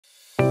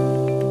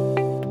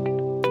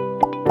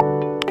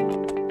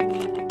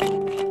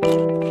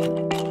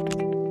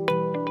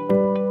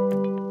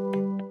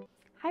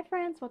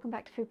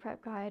back to Food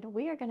Prep Guide.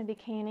 We are going to be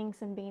canning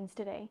some beans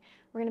today.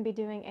 We're going to be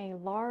doing a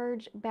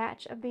large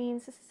batch of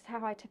beans. This is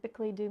how I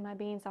typically do my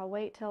beans. I'll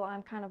wait till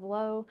I'm kind of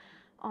low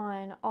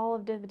on all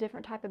of the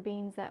different type of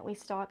beans that we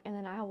stock, and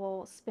then I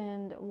will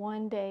spend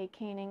one day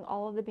canning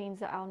all of the beans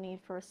that I'll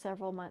need for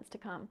several months to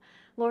come.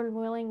 Lord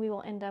willing, we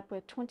will end up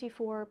with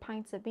 24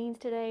 pints of beans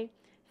today,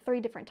 3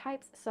 different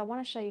types. So I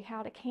want to show you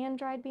how to can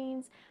dried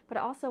beans, but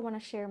I also want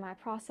to share my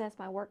process,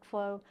 my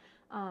workflow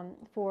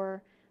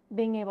for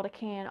being able to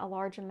can a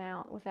large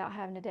amount without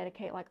having to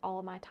dedicate like all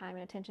of my time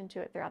and attention to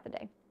it throughout the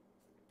day.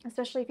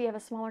 Especially if you have a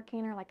smaller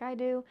canner like I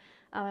do,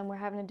 and we're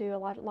having to do a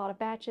lot of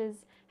batches,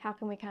 how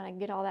can we kind of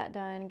get all that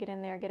done, get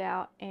in there, get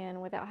out, and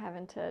without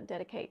having to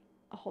dedicate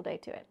a whole day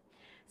to it.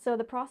 So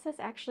the process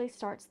actually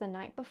starts the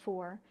night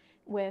before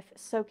with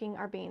soaking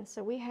our beans.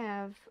 So we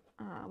have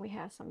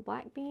some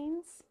black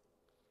beans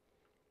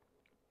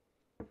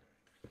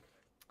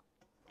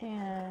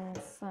and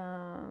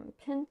some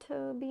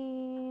pinto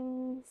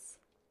beans.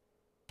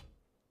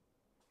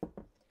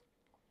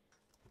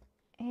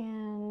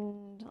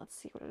 And let's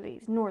see, what are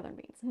these? Northern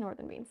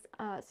beans.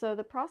 So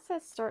the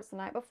process starts the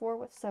night before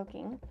with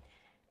soaking,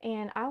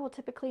 and I will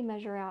typically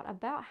measure out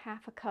about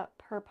half a cup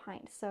per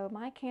pint. So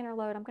my canner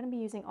load, I'm going to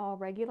be using all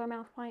regular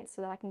mouth pints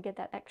so that I can get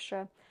that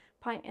extra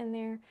pint in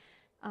there,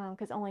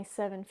 because only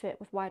 7 fit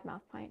with wide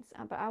mouth pints.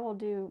 But I will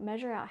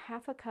measure out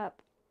half a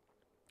cup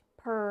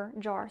per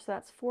jar, so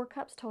that's 4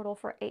 cups total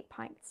for 8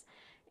 pints.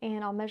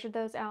 And I'll measure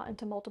those out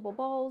into multiple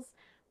bowls,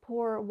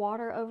 pour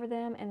water over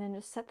them, and then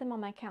just set them on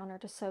my counter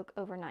to soak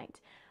overnight.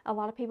 A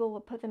lot of people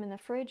will put them in the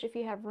fridge. If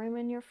you have room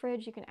in your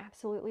fridge, you can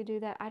absolutely do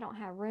that. I don't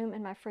have room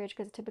in my fridge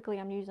because typically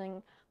I'm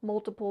using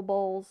multiple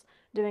bowls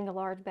doing a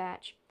large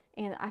batch,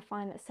 and I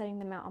find that setting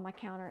them out on my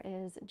counter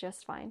is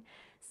just fine.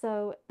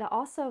 So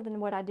also then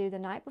what I do the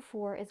night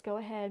before is go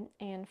ahead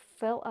and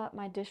fill up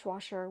my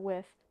dishwasher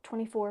with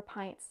 24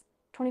 pint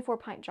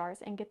jars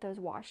and get those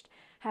washed.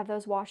 Have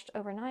those washed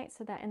overnight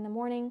so that in the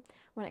morning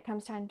when it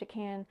comes time to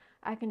can,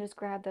 I can just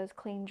grab those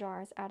clean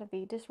jars out of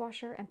the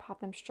dishwasher and pop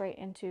them straight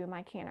into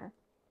my canner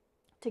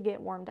to get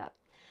warmed up.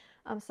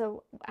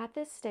 So at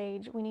this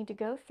stage, we need to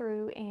go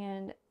through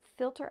and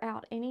filter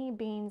out any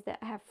beans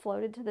that have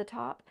floated to the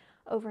top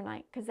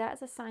overnight, because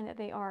that's a sign that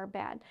they are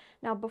bad.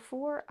 Now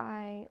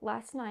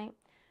last night,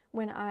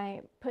 when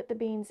I put the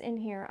beans in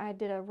here, I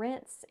did a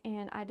rinse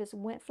and I just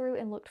went through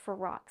and looked for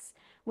rocks.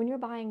 When you're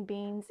buying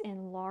beans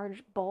in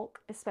large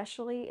bulk,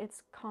 especially,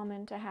 it's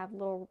common to have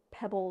little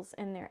pebbles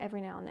in there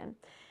every now and then.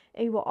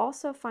 And you will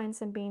also find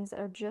some beans that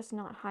are just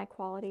not high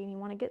quality, and you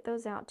want to get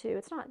those out too.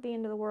 It's not the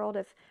end of the world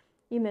if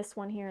you miss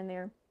one here and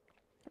there.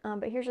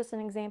 But here's just an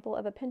example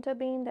of a pinto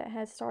bean that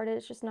has started.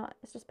 It's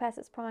just past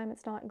its prime.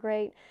 It's not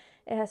great.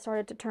 It has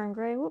started to turn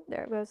gray. Whoop,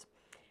 there it goes.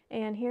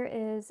 And here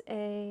is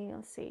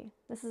let's see,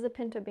 this is a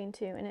pinto bean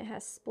too, and it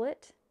has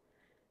split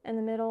in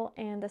the middle,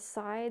 and the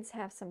sides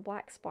have some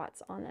black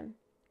spots on them.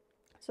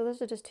 So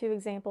those are just 2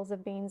 examples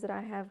of beans that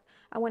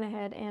I went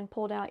ahead and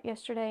pulled out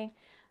yesterday.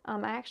 I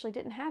actually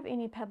didn't have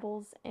any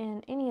pebbles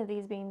in any of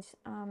these beans,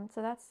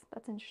 so that's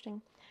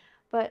interesting.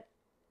 But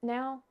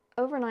now,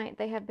 overnight,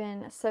 they have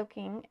been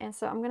soaking, and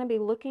so I'm going to be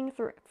looking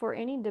for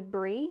any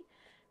debris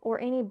or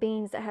any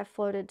beans that have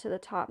floated to the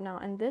top. Now,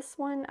 in this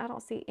one, I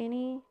don't see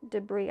any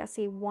debris. I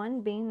see 1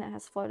 bean that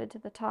has floated to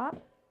the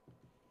top,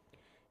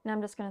 and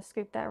I'm just going to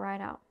scoop that right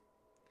out.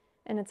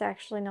 And it's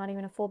actually not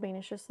even a full bean.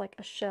 It's just like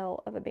a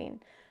shell of a bean.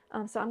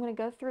 So I'm going to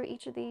go through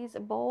each of these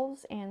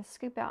bowls and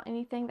scoop out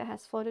anything that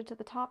has floated to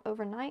the top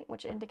overnight,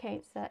 which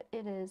indicates that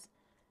it is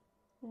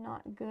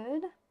not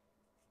good.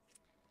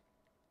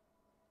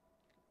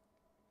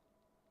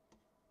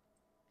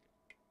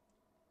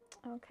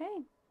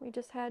 Okay, we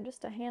just had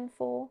just a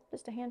handful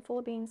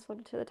of beans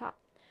floated to the top.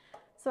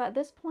 So at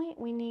this point,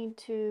 we need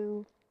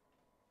to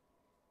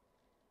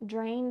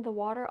drain the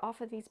water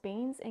off of these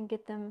beans and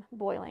get them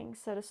boiling.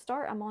 So to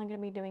start, I'm only going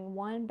to be doing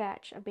 1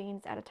 batch of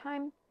beans at a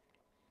time.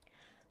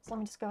 So let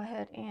me just go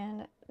ahead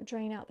and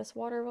drain out this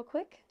water real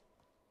quick.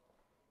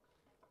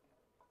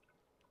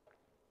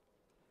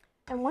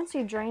 And once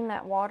you drain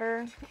that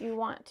water, you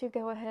want to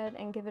go ahead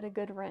and give it a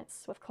good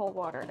rinse with cold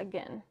water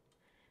again.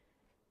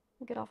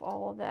 Get off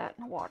all of that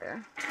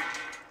water.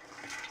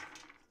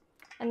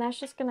 And that's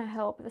just going to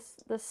help.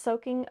 The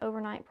soaking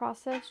overnight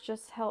process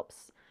just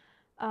helps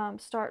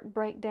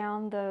break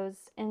down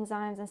those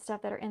enzymes and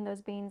stuff that are in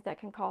those beans that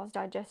can cause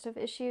digestive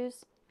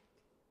issues.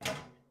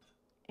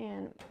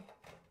 And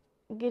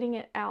getting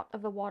it out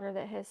of the water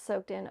that has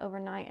soaked in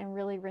overnight and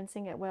really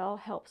rinsing it well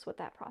helps with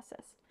that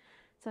process.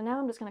 So now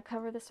I'm just going to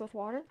cover this with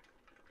water.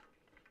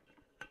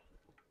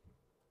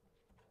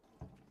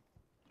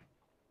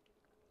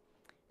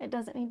 It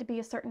doesn't need to be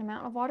a certain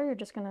amount of water. You're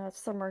just going to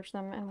submerge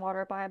them in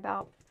water by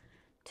about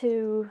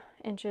 2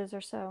 inches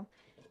or so.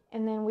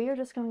 And then we are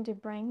just going to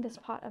bring this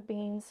pot of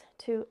beans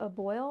to a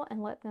boil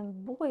and let them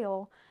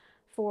boil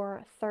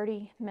for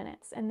 30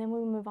 minutes. And then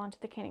we'll move on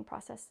to the canning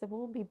process. So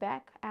we'll be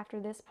back after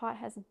this pot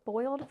has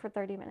boiled for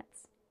 30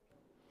 minutes.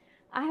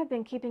 I have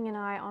been keeping an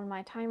eye on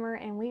my timer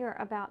and we are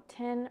about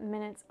 10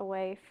 minutes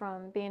away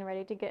from being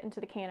ready to get into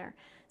the canner.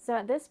 So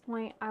at this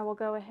point, I will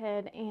go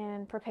ahead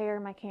and prepare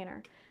my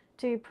canner.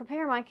 To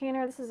prepare my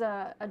canner, this is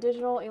a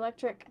digital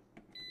electric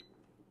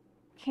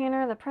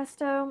canner, the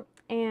Presto,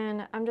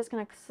 and I'm just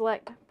going to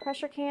select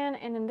pressure can,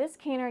 and in this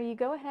canner you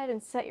go ahead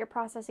and set your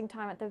processing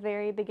time at the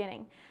very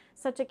beginning.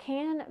 So to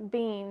can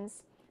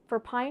beans for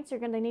pints, you're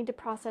going to need to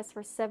process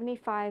for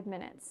 75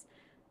 minutes.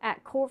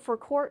 For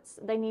quarts,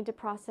 they need to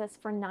process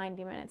for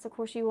 90 minutes. Of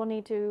course, you will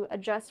need to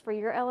adjust for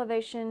your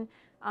elevation.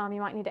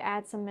 You might need to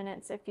add some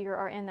minutes if you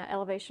are in that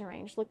elevation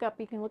range.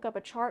 You can look up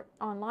a chart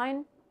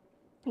online.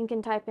 You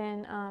can type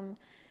in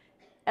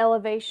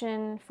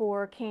elevation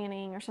for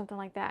canning or something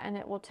like that, and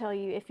it will tell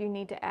you if you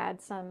need to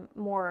add some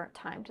more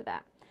time to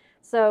that.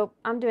 So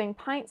I'm doing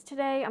pints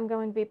today. I'm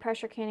going to be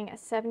pressure canning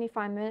at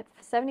 75 minutes.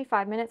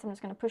 I'm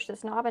just going to push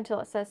this knob until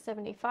it says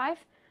 75.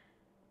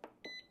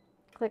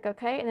 Click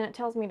OK, and then it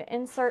tells me to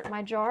insert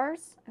my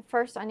jars.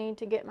 First, I need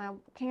to get my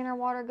canner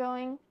water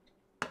going.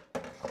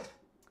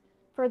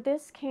 For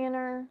this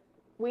canner,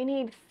 we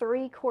need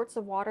 3 quarts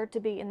of water to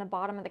be in the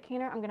bottom of the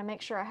canner. I'm going to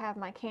make sure I have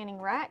my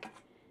canning rack,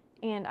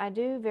 and I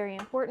do, very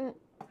important.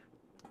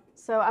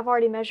 So I've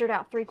already measured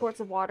out 3 quarts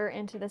of water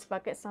into this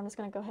bucket, so I'm just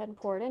going to go ahead and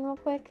pour it in real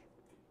quick.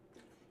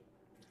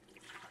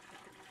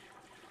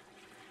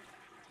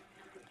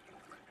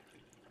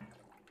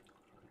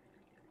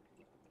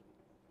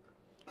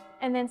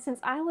 And then since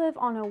I live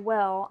on a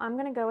well, I'm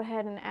going to go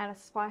ahead and add a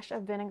splash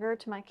of vinegar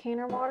to my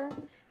canner water.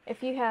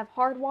 If you have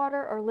hard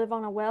water or live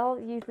on a well,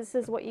 this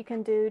is what you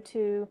can do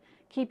to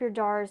keep your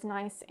jars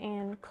nice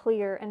and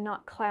clear and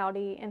not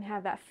cloudy and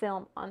have that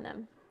film on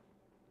them.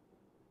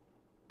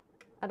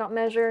 I don't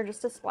measure,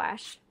 just a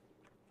splash.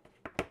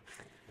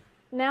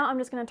 Now I'm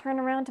just going to turn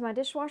around to my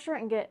dishwasher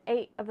and get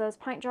 8 of those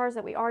pint jars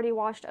that we already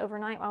washed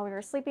overnight while we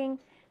were sleeping,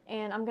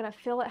 and I'm going to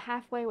fill it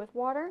halfway with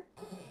water.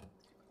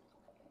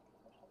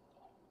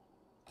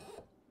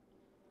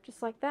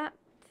 Just like that.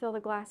 Fill the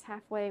glass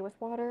halfway with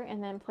water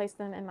and then place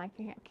them in my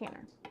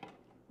canner.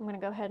 I'm going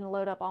to go ahead and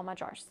load up all my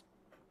jars.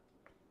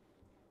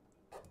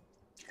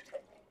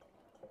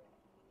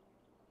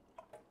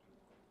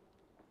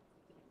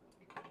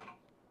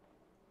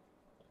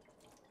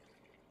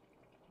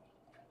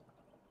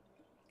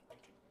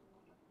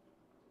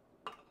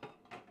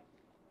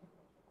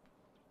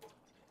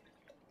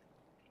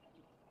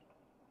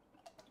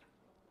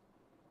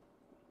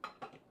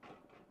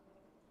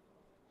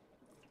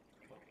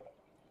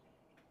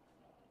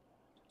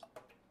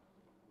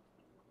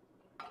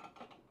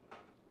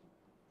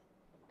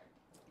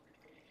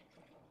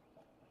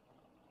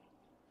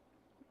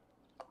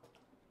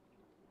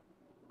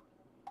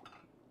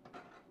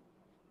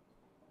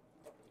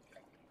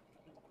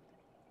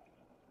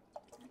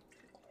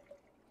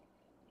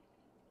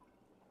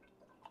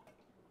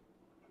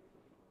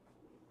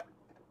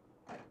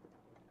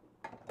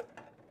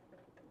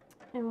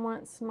 And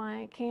once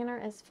my canner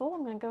is full,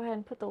 I'm going to go ahead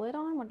and put the lid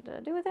on. What did I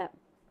do with it?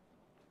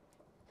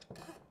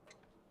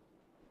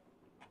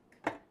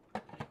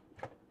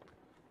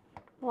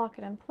 Lock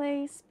it in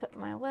place, put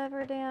my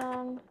lever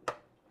down,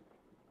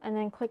 and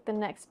then click the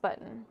next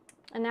button.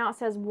 And now it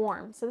says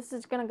warm. So this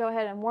is going to go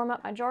ahead and warm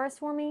up my jars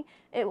for me.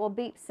 It will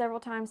beep several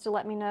times to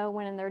let me know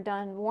when they're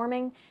done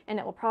warming, and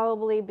it will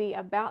probably be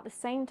about the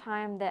same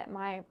time that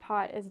my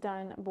pot is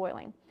done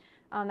boiling.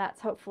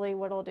 That's hopefully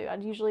what it'll do.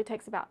 It usually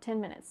takes about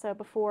 10 minutes. So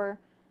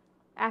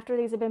after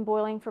these have been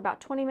boiling for about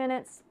 20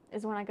 minutes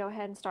is when I go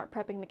ahead and start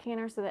prepping the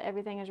canner so that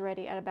everything is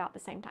ready at about the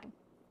same time.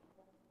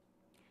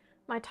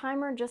 My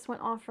timer just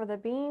went off for the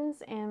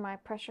beans and my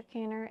pressure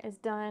canner is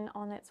done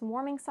on its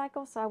warming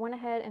cycle, so I went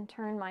ahead and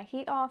turned my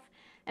heat off,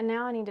 and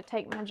now I need to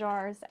take my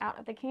jars out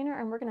of the canner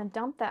and we're going to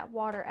dump that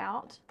water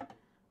out.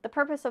 The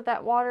purpose of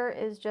that water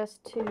is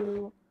just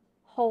to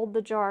hold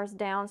the jars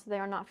down so they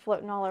are not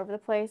floating all over the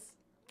place,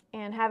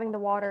 and having the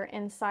water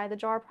inside the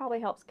jar probably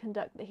helps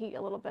conduct the heat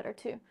a little better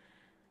too.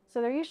 So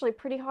they're usually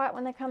pretty hot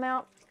when they come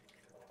out,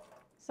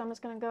 so I'm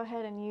just going to go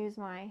ahead and use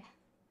my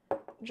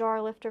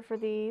jar lifter for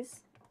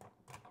these.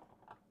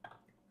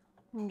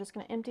 I'm just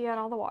going to empty out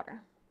all the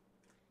water.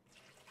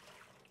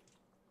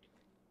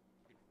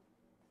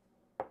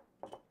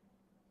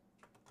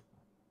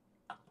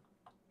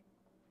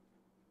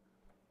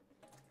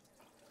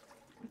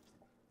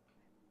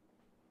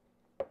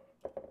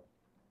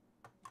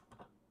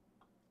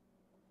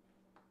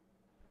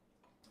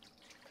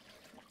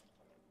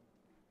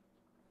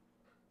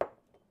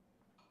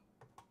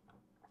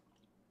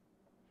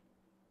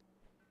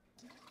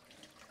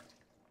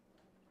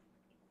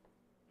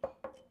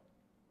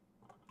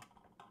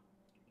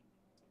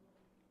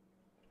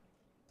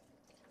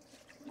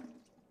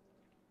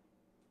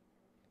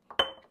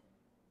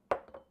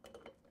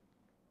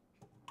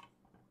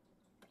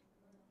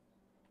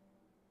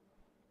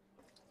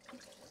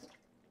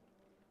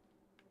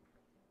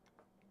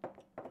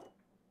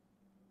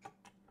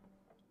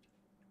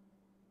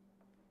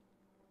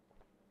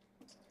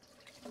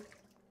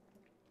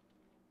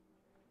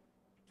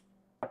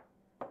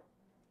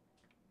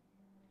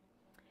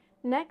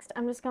 Next,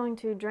 I'm just going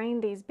to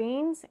drain these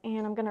beans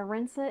and I'm going to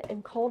rinse it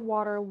in cold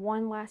water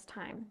one last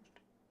time.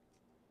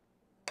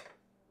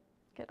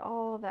 Get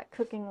all of that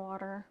cooking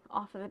water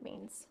off of the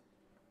beans.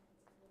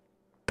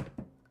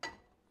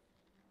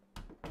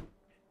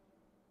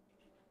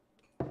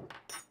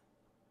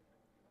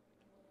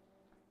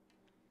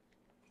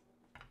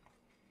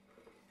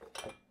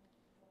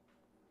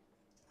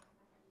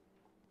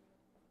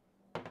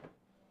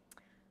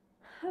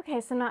 Okay,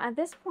 so now at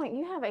this point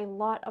you have a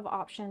lot of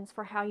options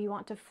for how you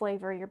want to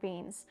flavor your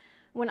beans.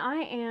 When I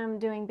am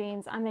doing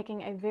beans, I'm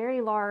making a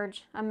very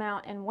large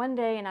amount in one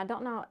day, and I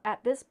don't know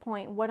at this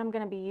point what I'm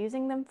going to be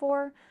using them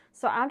for,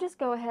 so I'll just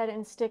go ahead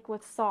and stick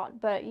with salt.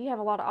 But you have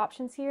a lot of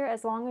options here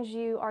as long as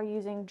you are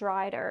using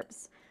dried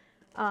herbs.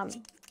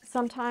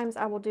 Sometimes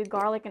I will do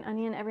garlic and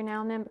onion every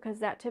now and then because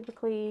that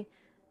typically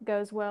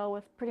goes well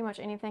with pretty much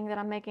anything that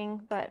I'm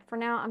making, but for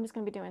now I'm just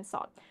going to be doing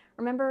salt.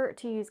 Remember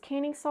to use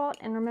canning salt,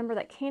 and remember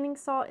that canning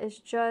salt is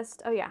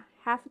just, oh yeah,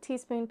 half a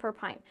teaspoon per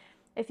pint.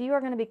 If you are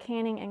going to be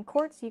canning in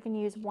quarts, you can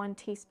use 1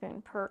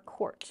 teaspoon per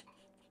quart.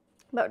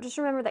 But just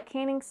remember that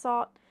canning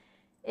salt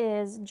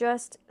is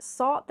just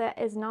salt that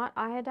is not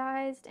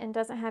iodized and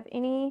doesn't have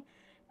any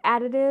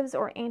additives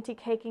or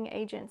anti-caking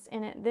agents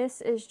in it.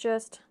 This is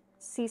just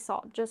sea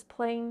salt, just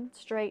plain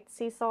straight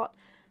sea salt.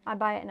 I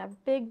buy it in a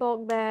big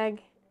bulk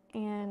bag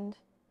and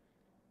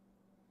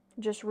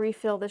just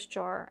refill this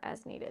jar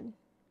as needed.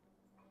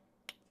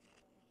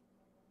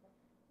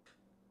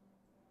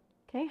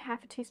 Okay,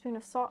 half a teaspoon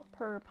of salt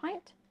per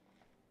pint.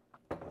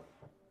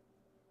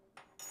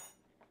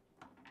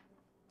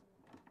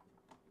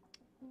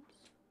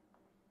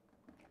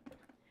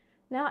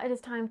 Now it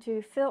is time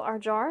to fill our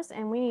jars,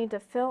 and we need to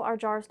fill our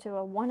jars to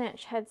a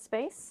 1-inch head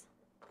space.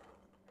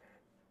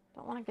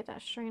 Don't want to get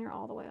that strainer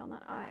all the way on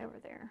that eye over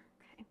there.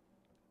 Okay.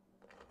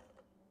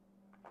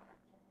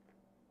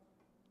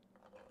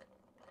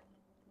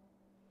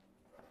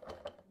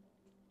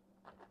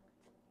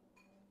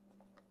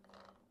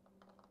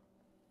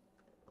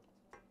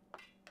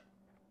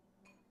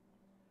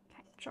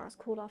 Okay, jar's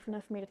cooled off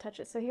enough for me to touch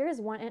it. So here is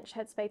 1-inch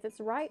head space.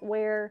 It's right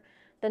where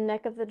the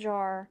neck of the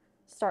jar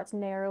starts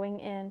narrowing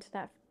into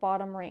that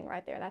bottom ring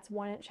right there. That's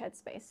 1-inch head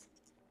space.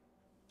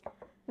 And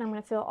I'm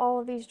going to fill all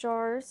of these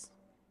jars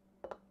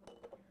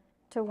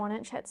to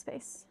 1-inch head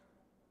space.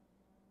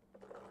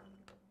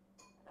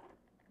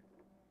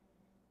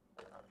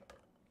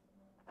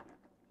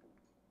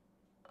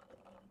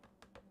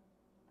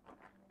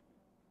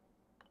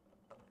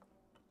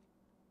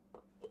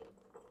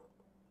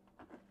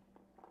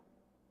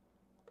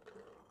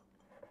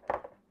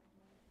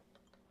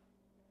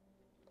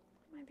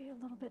 Might be a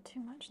little bit too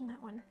much in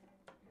that one.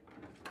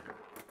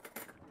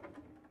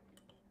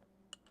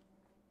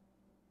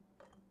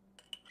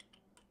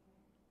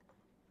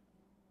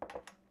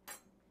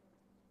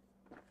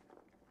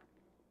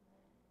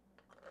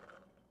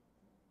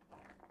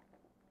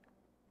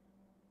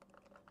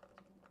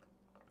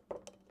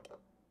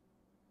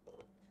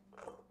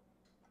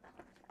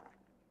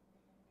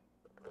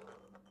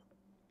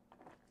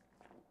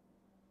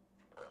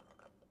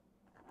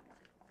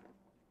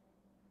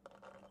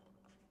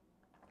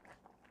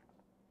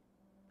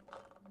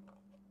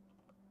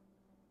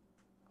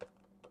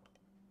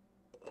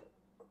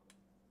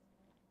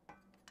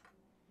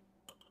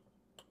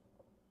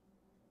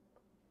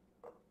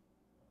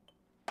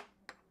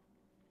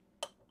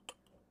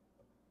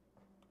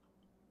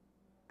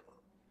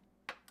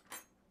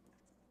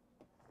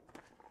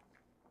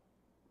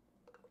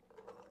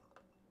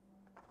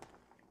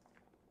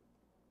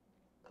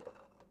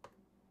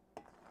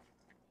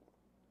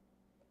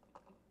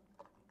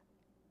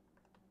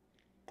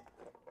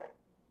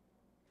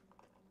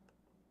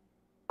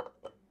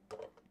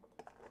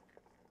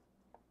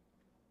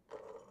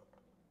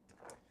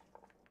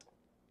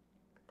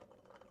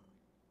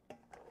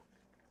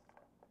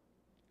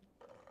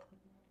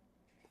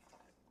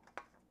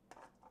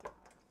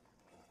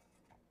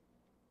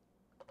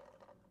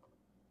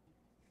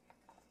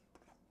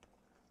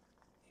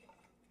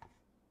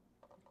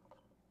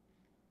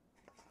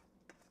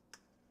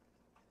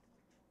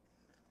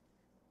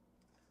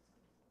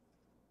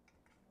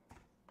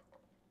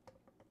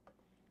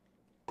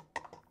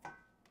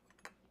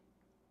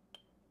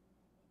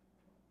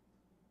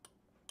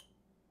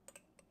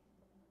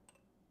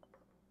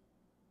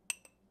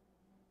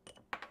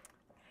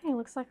 Okay,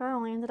 looks like I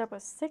only ended up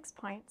with 6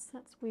 pints.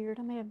 That's weird.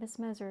 I may have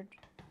mismeasured.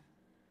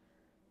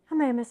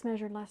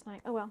 Last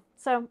night. Oh well.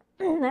 So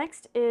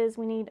next is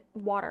we need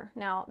water.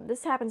 Now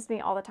this happens to me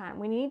all the time.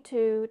 We need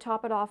to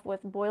top it off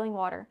with boiling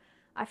water.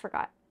 I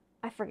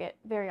forget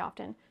very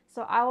often.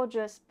 So I will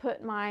just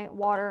put my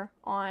water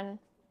on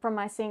from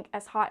my sink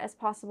as hot as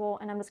possible,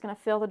 and I'm just going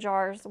to fill the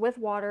jars with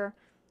water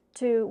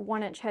to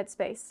 1-inch head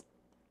space.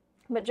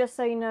 But just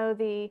so you know,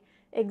 the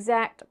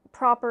exact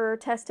proper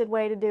tested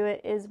way to do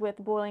it is with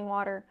boiling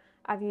water.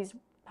 I've used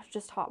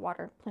just hot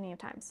water plenty of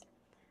times.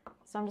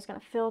 So I'm just going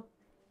to fill.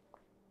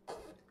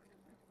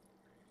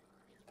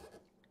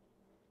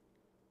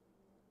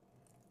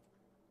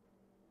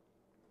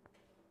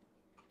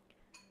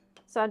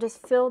 So I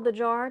just filled the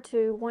jar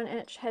to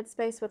 1-inch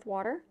headspace with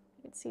water.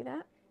 You can see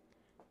that.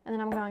 And then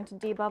I'm going to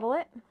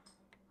debubble it,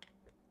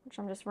 which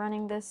I'm just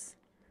running this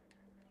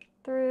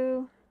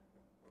through,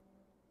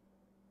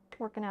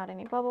 working out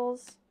any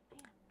bubbles.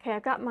 Okay,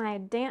 I've got my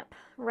damp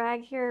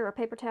rag here, or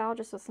paper towel,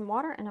 just with some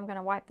water, and I'm going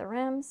to wipe the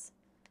rims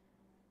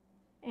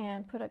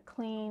and put a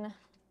clean,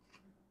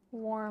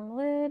 warm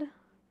lid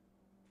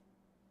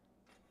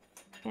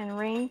and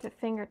ring to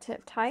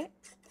fingertip tight,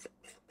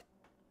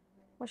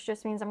 which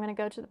just means I'm going to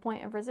go to the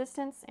point of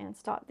resistance and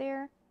stop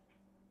there,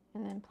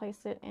 and then place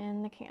it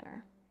in the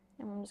canner.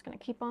 And I'm just going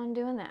to keep on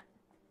doing that.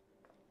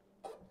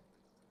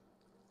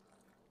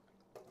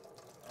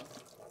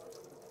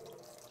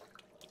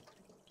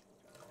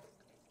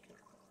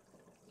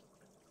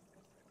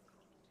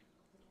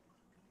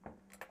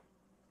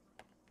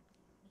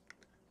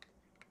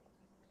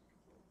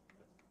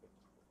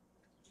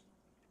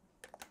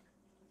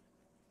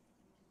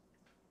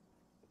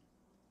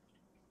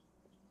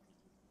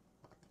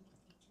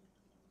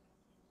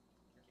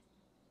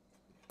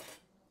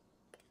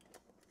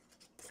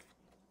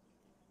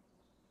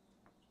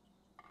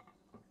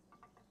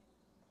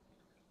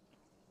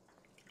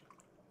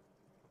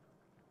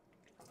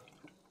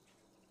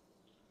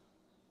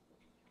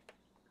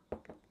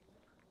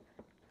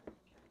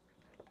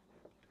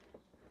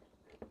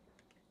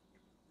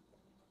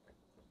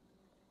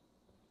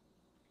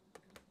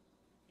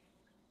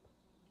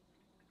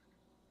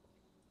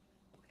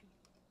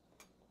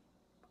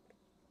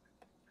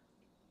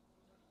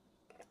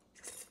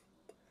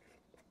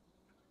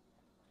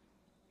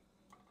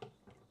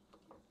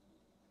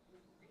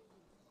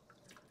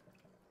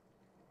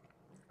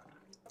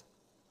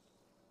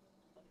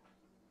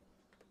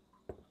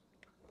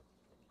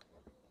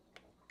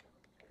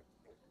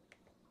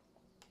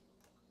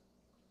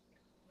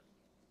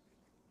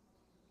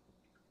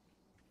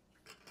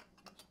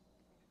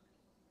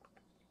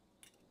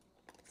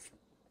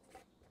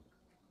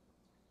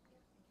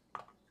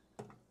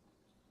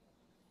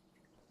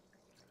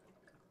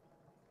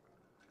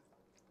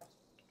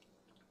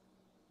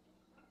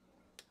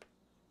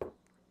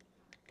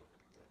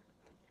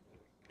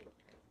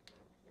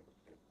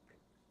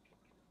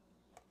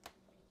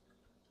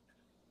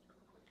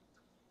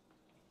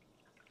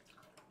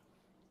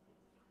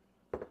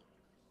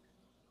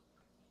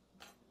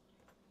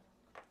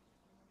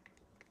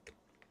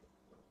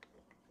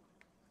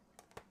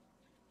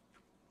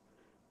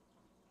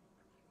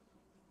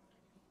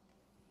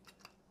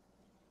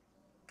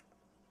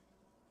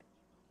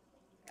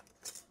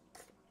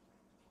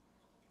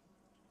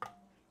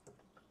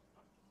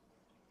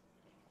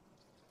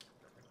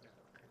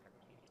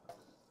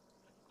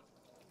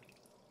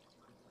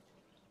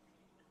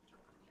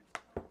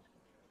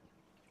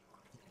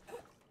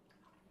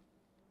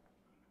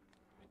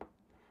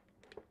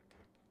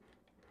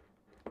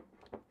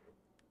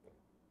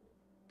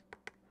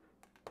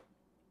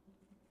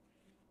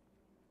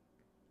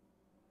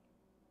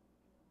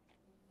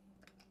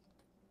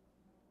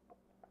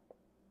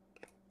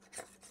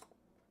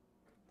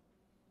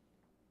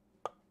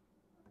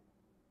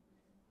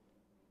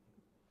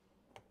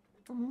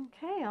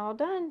 Okay, all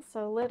done.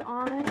 So lid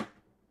on.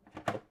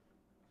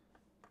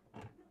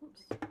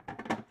 Oops.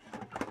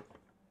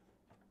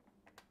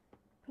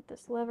 Put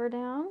this lever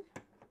down.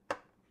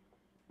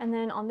 And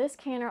then on this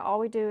canner, all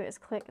we do is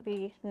click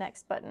the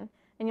next button.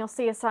 And you'll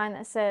see a sign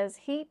that says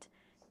heat,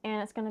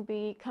 and it's going to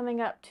be coming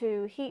up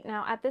to heat.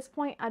 Now, at this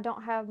point, I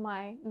don't have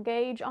my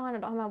gauge on. I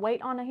don't have my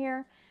weight on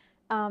here.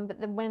 But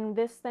then when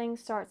this thing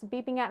starts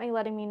beeping at me,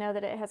 letting me know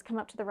that it has come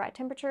up to the right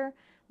temperature,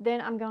 then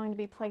I'm going to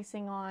be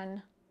placing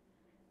on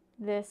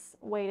this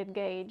weighted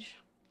gauge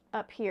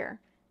up here,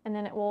 and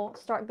then it will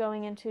start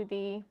going into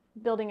the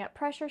building up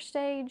pressure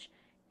stage,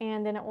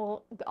 and then it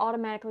will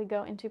automatically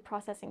go into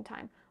processing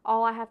time.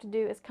 All I have to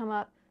do is come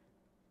up,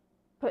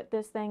 put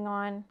this thing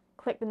on,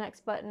 click the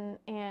next button,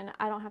 and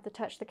I don't have to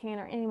touch the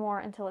canner anymore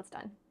until it's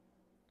done.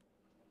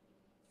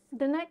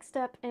 The next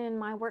step in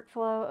my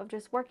workflow of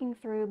just working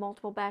through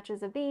multiple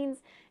batches of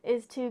beans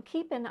is to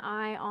keep an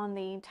eye on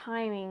the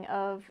timing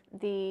of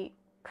the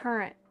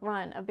current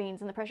run of beans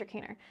in the pressure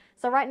canner.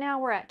 So right now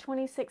we're at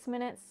 26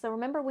 minutes. So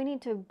remember, we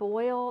need to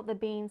boil the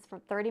beans for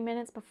 30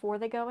 minutes before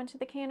they go into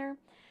the canner.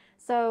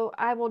 So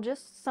I will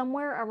just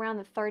somewhere around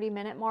the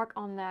 30-minute mark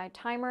on the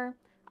timer,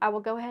 I will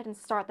go ahead and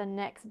start the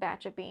next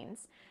batch of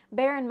beans.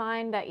 Bear in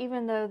mind that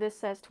even though this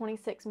says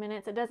 26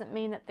 minutes, it doesn't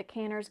mean that the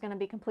canner is going to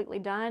be completely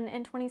done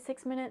in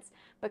 26 minutes,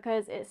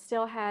 because it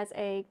still has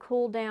a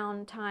cool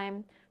down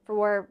time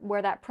for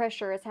where that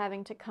pressure is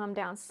having to come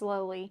down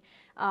slowly,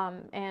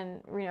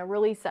 and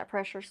release that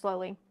pressure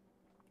slowly.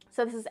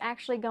 So this is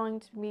actually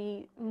going to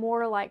be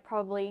more like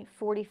probably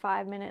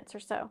 45 minutes or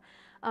so.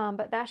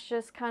 But that's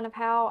just kind of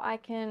how I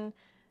can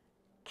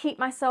keep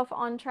myself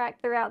on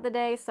track throughout the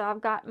day. So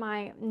I've got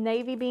my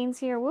navy beans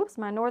here,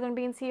 my northern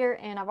beans here,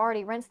 and I've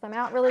already rinsed them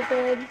out really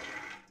good.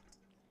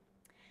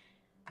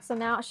 So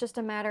now it's just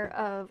a matter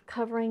of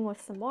covering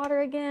with some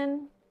water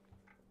again.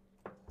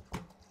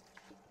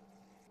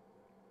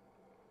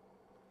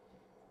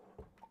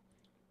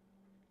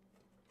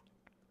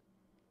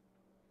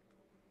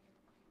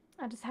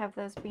 I just have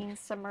those beans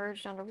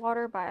submerged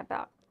underwater by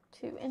about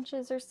 2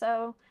 inches or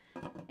so,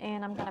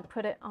 and I'm going to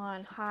put it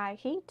on high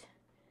heat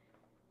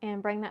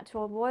and bring that to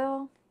a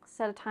boil.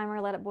 Set a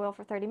timer, let it boil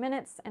for 30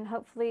 minutes, and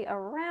hopefully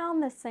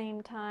around the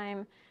same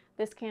time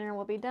this canner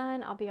will be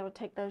done, I'll be able to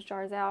take those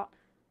jars out,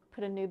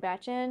 put a new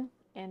batch in,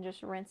 and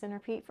just rinse and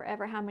repeat for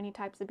ever how many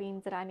types of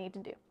beans that I need to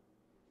do.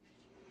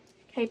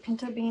 Okay,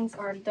 pinto beans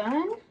are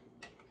done.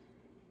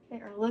 They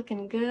are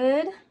looking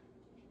good.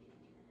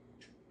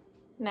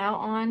 Now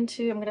on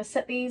to, I'm going to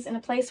set these in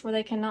a place where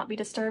they cannot be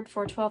disturbed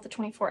for 12 to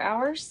 24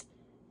 hours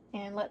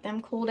and let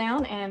them cool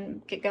down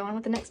and get going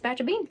with the next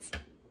batch of beans.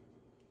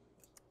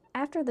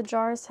 After the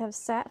jars have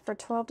sat for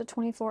 12 to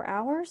 24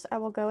 hours, I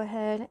will go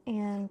ahead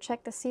and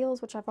check the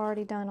seals, which I've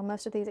already done on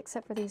most of these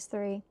except for these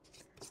 3.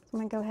 So I'm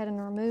going to go ahead and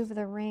remove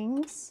the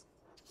rings.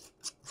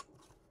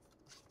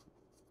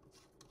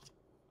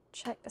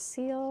 Check the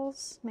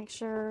seals, make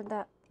sure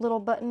that little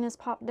button is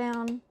popped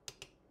down,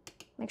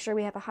 make sure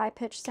we have a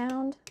high-pitched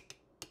sound,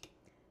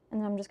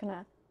 and then I'm just going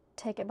to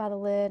take it by the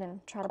lid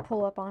and try to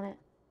pull up on it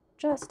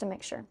just to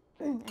make sure,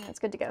 and it's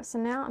good to go. So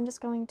now I'm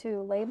just going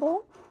to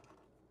label.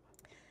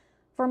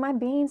 For my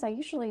beans, I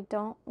usually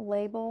don't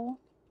label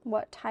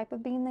what type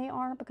of bean they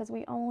are because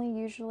we only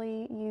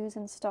usually use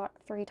in stock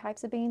 3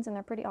 types of beans and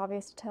they're pretty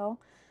obvious to tell.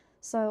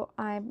 So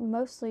I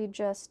mostly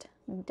just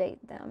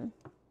date them.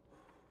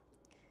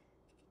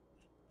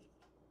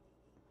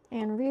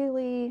 And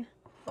really,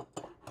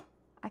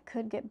 I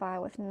could get by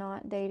with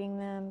not dating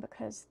them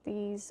because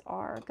these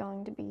are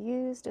going to be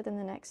used within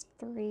the next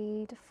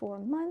 3 to 4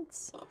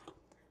 months.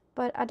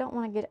 But I don't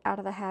want to get out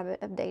of the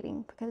habit of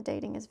dating because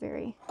dating is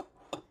very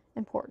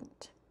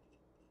important.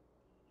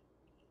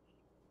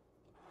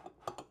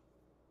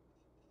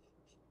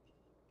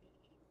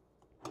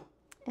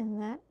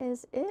 And that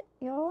is it,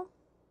 y'all.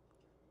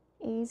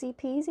 Easy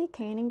peasy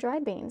canning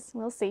dried beans.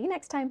 We'll see you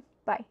next time.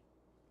 Bye.